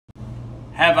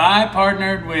Have I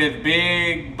partnered with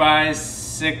Bigbyclmm?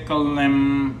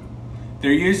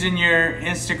 They're using your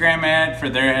Instagram ad for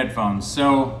their headphones.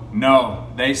 So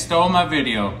no, they stole my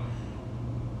video.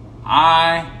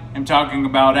 I am talking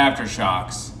about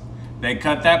Aftershocks. They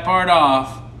cut that part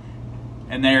off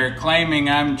and they're claiming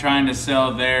I'm trying to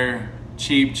sell their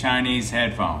cheap Chinese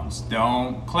headphones.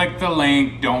 Don't click the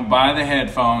link, don't buy the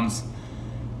headphones.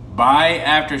 Buy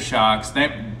Aftershocks.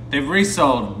 They've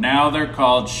resold, now they're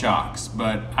called Shocks,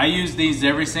 but I use these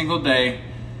every single day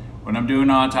when I'm doing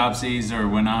autopsies or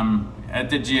when I'm at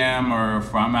the gym or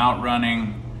if I'm out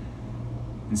running.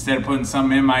 Instead of putting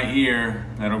something in my ear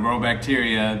that'll grow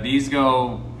bacteria, these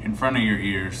go in front of your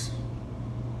ears.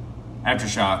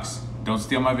 Aftershocks, don't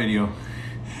steal my video.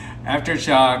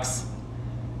 Aftershocks,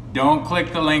 don't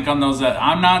click the link on those.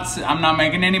 I'm not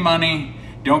making any money.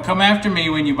 Don't come after me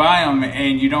when you buy them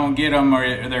and you don't get them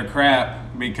or they're crap,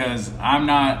 because I'm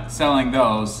not selling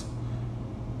those.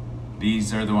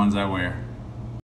 These are the ones I wear.